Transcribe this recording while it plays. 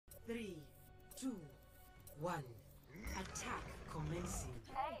3, 2, 1. Attack commencing.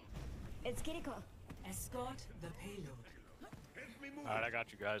 Hey, it's Kiriko. Escort the payload. Alright, I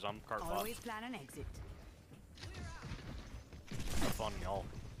got you guys. I'm cart bot. Always plan an exit. Have fun, y'all.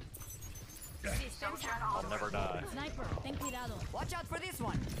 I'll never die. Sniper, ten cuidado. Watch out for this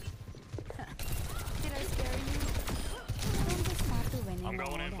one. Did I scare you? I'm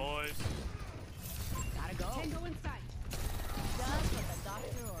going in, boys. Gotta go. Can go inside. Just what the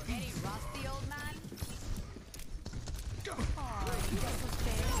doctor or any rusty old man. Oh, you guys was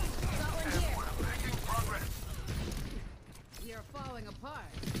fair. Got one here. You're falling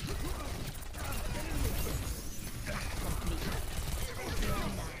apart.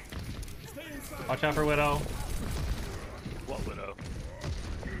 Watch out for Widow. What widow?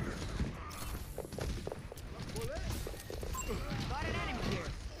 Got an enemy here.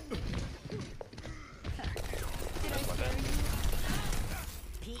 Did I My scare bad. you?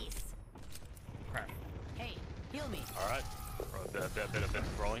 Peace. Crap. Hey, heal me. Alright. A bit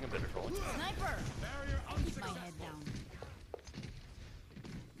of rolling, a bit of rolling. Sniper! Keep my head down.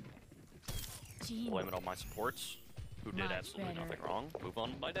 Blame it on my supports, who did Much absolutely better. nothing wrong. Move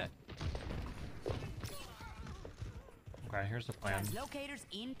on with my day. Okay, here's the plan. Translocators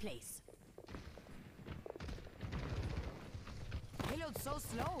in place. Payload's so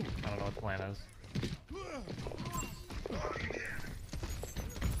slow. I don't know what the plan is.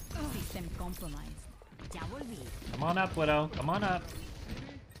 System compromised. Ya volví. Come on up, Widow. Come on up.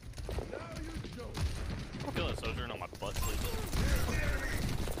 I feel that sojourn on my butt, please.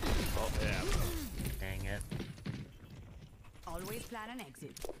 Oh, yeah. Dang it. Always plan an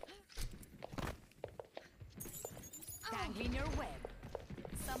exit. Tangling your web.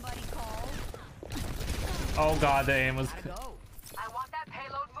 Somebody call. Oh god, the aim was... Gotta go. I want that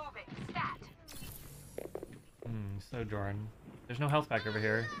payload moving. Stat. Sojourn. There's no health back over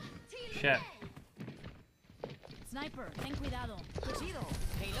here. Shit. Sniper, ten cuidado. Cuchillo.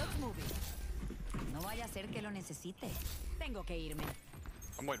 Payload's moving. No vaya a ser que lo necesite. Tengo que irme.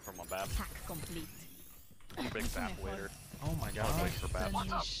 I'm waiting for my BAP. Hack complete. I'm a big BAP waiter. Oh my I'm god. waiting for BAP.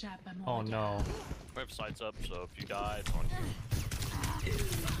 Oh no. We have sights up, so if you die, it's on you.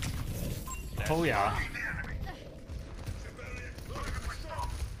 Oh yeah.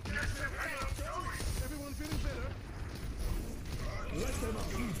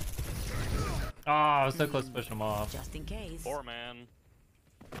 Oh, I was so close to pushing him off. Just in case. 4-man.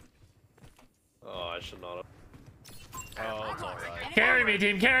 Oh, I should not have. Oh, it's alright. Carry me,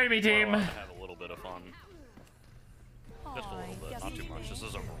 team! Carry me, team! Well, I have a little bit of fun. Just a little bit, not too much. This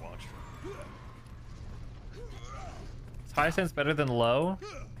is Overwatch. Is high sense better than low?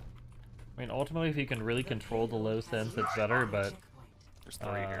 I mean, ultimately, if you can really control the low sense, it's better, but There's 3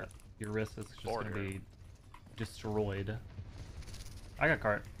 here. your wrist is just Four going to here. be destroyed. I got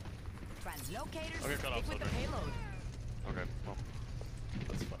cart. Translocators. Okay, cut off Stick with the Sojourn. payload. Okay, well.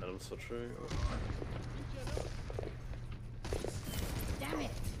 That's fine. I'm switching. Damn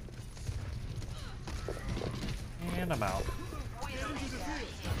it. And I'm out.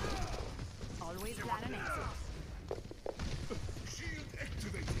 Always plan an exit.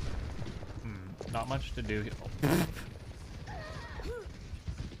 Not much to do.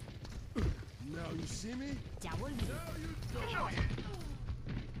 Now you see me? Ya volví.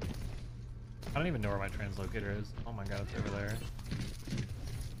 I don't even know where my translocator is. Oh my god, it's over there.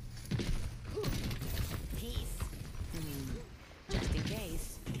 Peace. Just in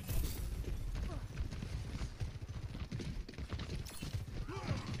case.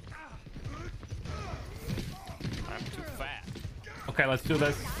 I'm too fat. Okay, let's do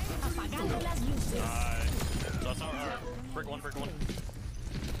this. Apagando las luces. So that's alright. Brick one, brick one.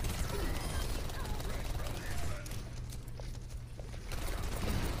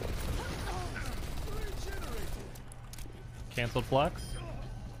 Cancelled flux.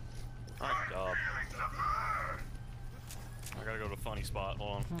 Alright, I gotta go to a funny spot.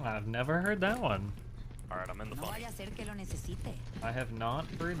 Hold on. I've never heard that one. Alright, I'm in the No funny. vaya a ser que lo necesite. I have not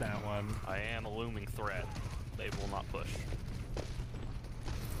heard that one. I am a looming threat. They will not push.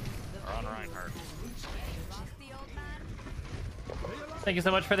 Or on Reinhardt. Rusty old man. Thank you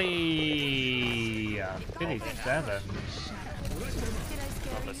so much for the 57. Did I scare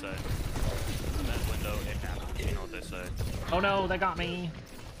What they you? say. That window, it happens. You know what they say. Oh no, they got me.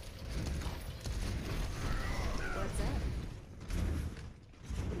 What's that?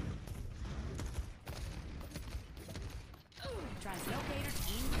 Translocators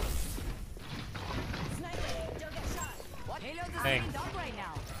in place. Sniper, don't get shot. What? Payloads is Hey. getting done right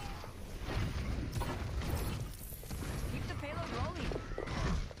now. Keep the payload rolling.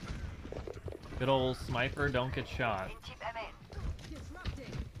 Good old sniper, don't get shot.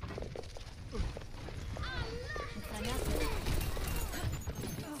 Disrupting.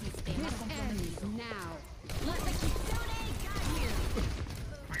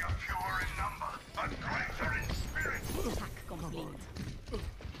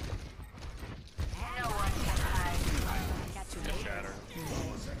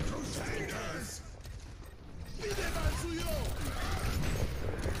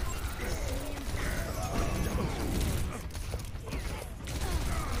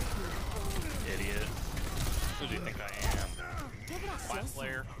 class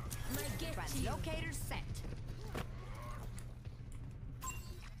player. Translocator set.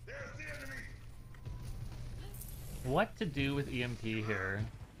 What to do with EMP here?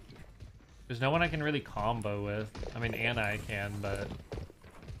 There's no one I can really combo with. I mean, Anna I can, but...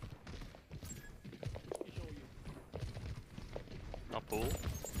 Not pool?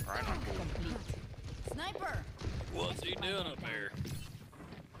 Alright, not pool. Complete. Sniper. What's he doing up there?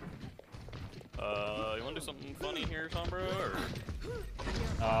 You wanna do something funny here, Sombra, or?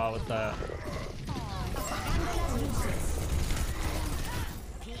 Oh, what's that?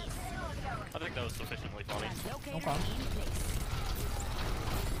 I think that was sufficiently funny. Translocator Okay. in place.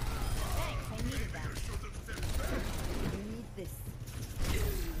 Thanks, I needed that. You need this.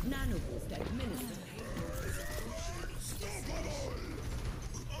 Nano boost administered.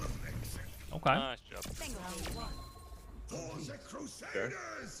 Okay. Nice job. Okay.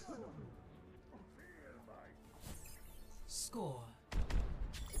 Score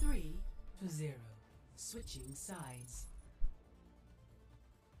 3-0. Switching sides.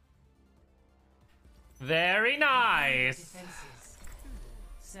 Very nice. Defenses.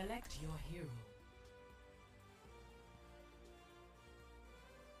 Select your hero.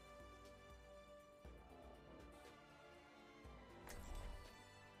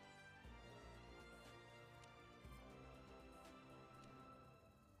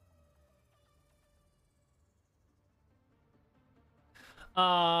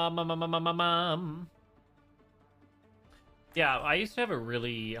 Yeah, I used to have a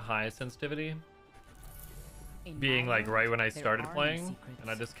really high sensitivity, In being like my right when I world, there started are no playing, secrets. and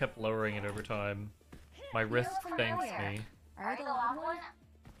I just kept lowering it over time. My wrist thanks me. Are you the loud one?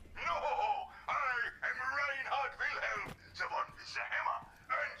 No, I am Reinhard Wilhelm, the one with the hammer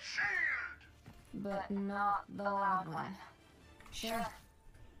and shield. But not the loud one. Sure.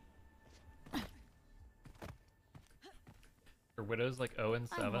 For Widows like 0 and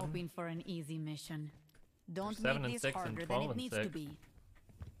I'm 7. hoping for an easy mission. Don't 7 make and this 6 and harder 12 than it and needs 6. to be.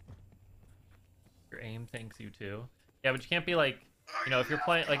 Your aim thanks you too. Yeah, but you can't be like, you know, if you're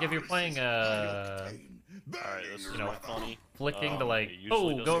playing like if you're playing Alright, this is You know, not funny. flicking to like, it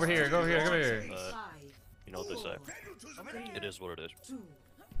usually oh, does go over this here, go over here, go over but here. you know what they say. It is what it is. 2,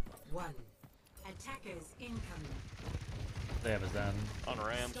 1. Attackers incoming. They have a Zen. On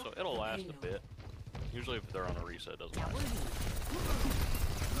RAM, so it'll last a bit. Usually if they're on a reset, it doesn't That will last. do.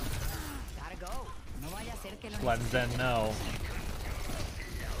 Gotta go. No vaya a ser que lo Let Zen know.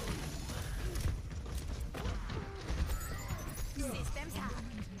 Systems hacked.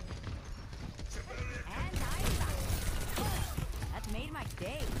 And I'm back. That made my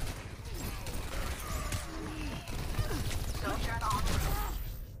day.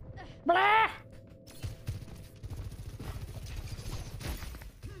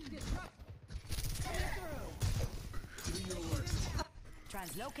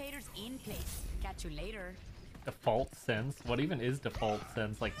 Translocators in place. Catch you later. Default sense? What even is default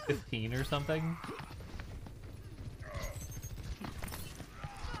sense? Like 15 or something?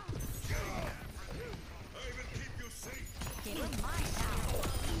 Get in mine now.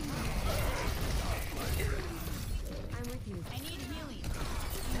 I'm with you. I need healing.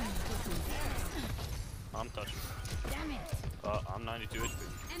 I'm touching. Damn it. I'm 92 HP.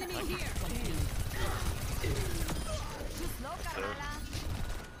 Enemy here. Too slow, Carmela.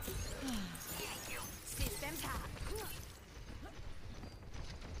 Systems hacked.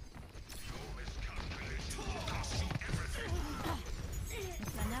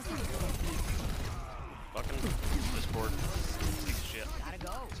 Fucking Discord. Piece of shit. Gotta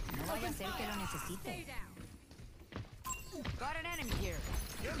go. No vaya a ser que lo necesite. Got an enemy here.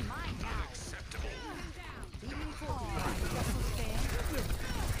 You're mine now.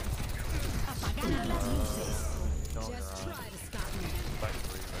 Apagadas las luces. Just try to stop me.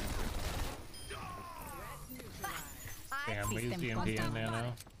 Damn, we use System DMP in contact.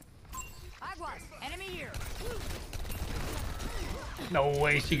 nano. Aguas. Enemy here. No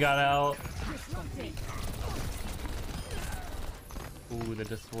way she got out. Ooh, the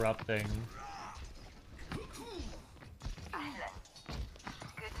disrupting.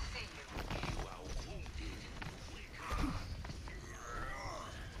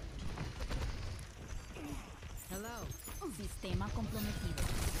 Hello. Sistema comprometido.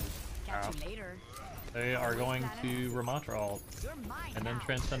 Catch you later. They are going to Ramatra ult You're mine and then now.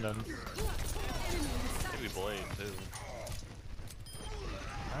 Transcendence. Maybe Blade, too.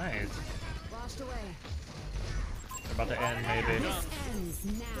 Nice. Washed away. They're about to end, maybe. Ends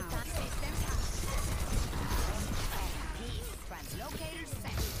now. Peace. Translocator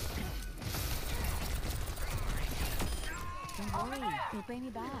set. Don't worry, you'll pay me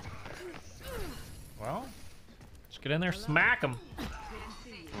back. Well, Just get in there, smack him. I don't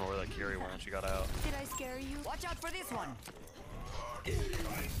know where that Kiri went. She got out. Did I scare you? Watch out for this one.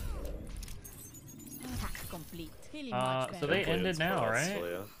 Task complete. Feeling much So better. they ended now, Class, right? so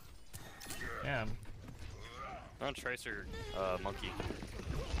yeah. Yeah. They're on Tracer, Monkey.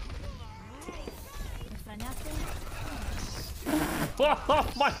 Oh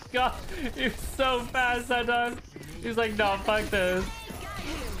my god, he's so fast that time. He's like, no, fuck this.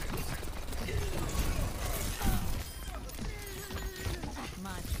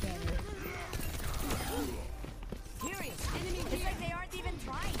 Much better. Curious. It's like they aren't even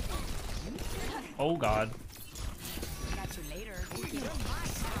trying. Oh god. Catch you later. GP.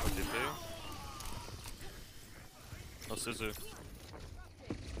 Oh, Suzu.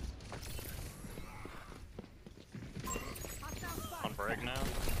 On break now.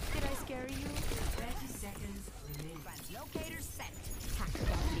 Did I scare you? 30 seconds remaining. Translocator set. Task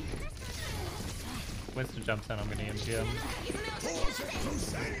complete. Winston jumps in, I'm gonna MGM.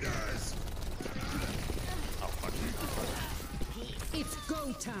 Oh, fuck. It's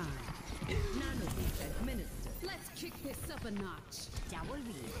go time. Nanoboost administered. Let's kick this up a notch. Ya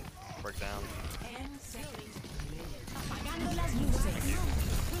volví. Break down. 10 seconds remaining. Apagando las luces.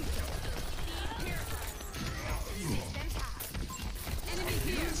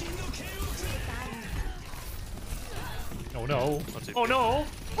 Oh no. Let's see. Oh no.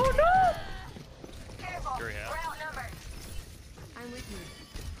 Oh no. Kiri half. I'm with you.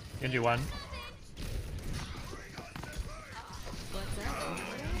 Genji one. What's up?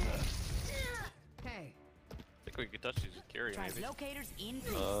 Hey. I think we could touch these with Kiri, maybe. Translocators in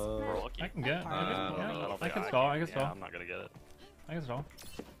place. We're lucky. I can get. I I can stall. I can Yeah, stall. I'm not gonna get it. I can stall.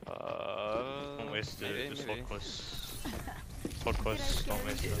 Don't waste it. Just maybe. focus. Focus. Don't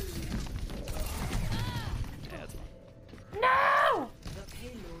waste it. Yeah, it's The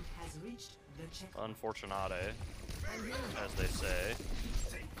payload has reached the checkpoint. unfortunate, as they say.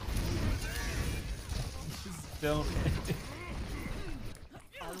 Don't.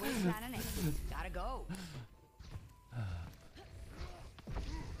 Always planning it. Gotta go.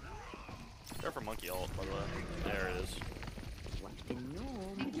 Go for monkey ult, by the way. There it is. What the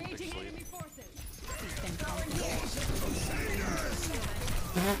gnome? Engaging sleep. enemy forces. System complete.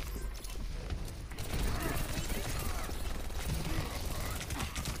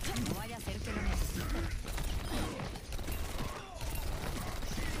 No vaya a ser que lo necesite.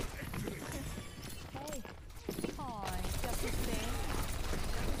 Hey. Ay, te asusté.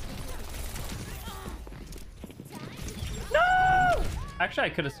 Actually, I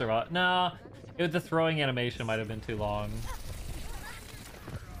could have survived. No, the throwing animation might have been too long.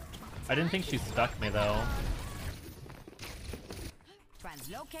 I didn't think she stuck me though.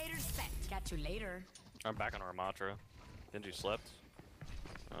 Translocator set. Catch you later. I'm back on Ramatra. Genji slept.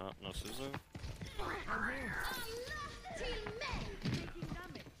 No Suzu.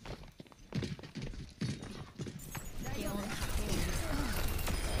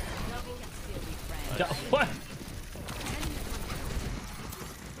 Yeah, what?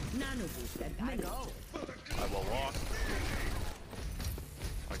 Nanoboost I administered. go. I will walk.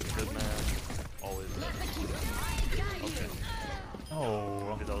 Like a good man. Always. Okay. Oh.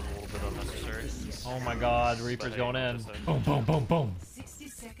 Maybe that was a little bit unnecessary. Oh my god, Reaper's going in. Boom, boom, boom, boom. 60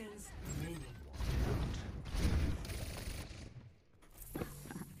 seconds remaining.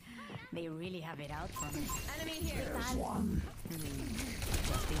 They really have it out for me. Enemy here.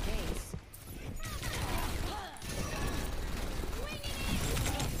 Just in case.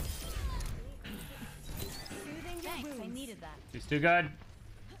 Thanks, I needed that. She's too good.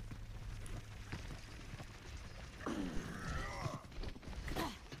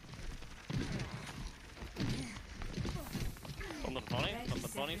 Something funny? Something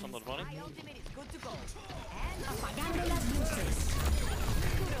funny? Something funny? My ultimate is good to go. And apagando las luces.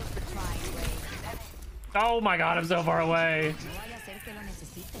 Kudos for trying, Ray. Oh my god, I'm so far away. No vaya a ser que lo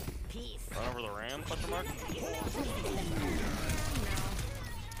necesite. Peace. Run over the ram? Question mark?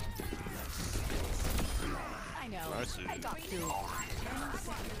 I know. I see. I got to.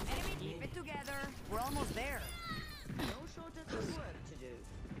 Enemy, keep it together. We're almost there. No shortage of work to do.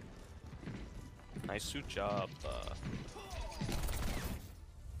 Nice suit job.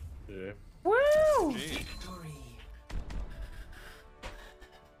 Yeah. Woo! Gee. Victory.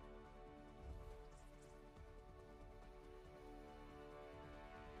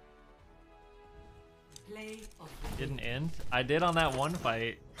 Play of the Didn't end. I did on that one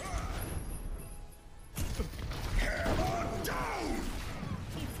fight.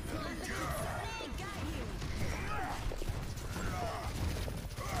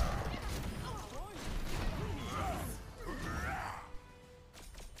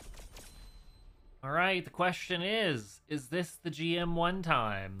 All right, the question is this the GM one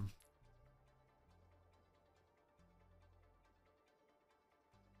time?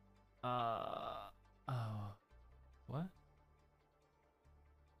 Oh. What?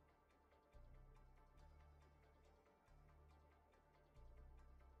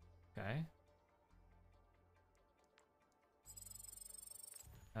 Okay.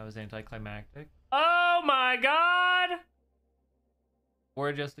 That was anticlimactic. Oh my god!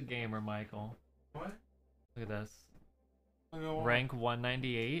 Or just a gamer, Michael. What? Look at this. I go, Rank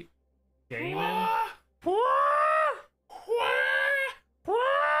 198. Gaming? What? What?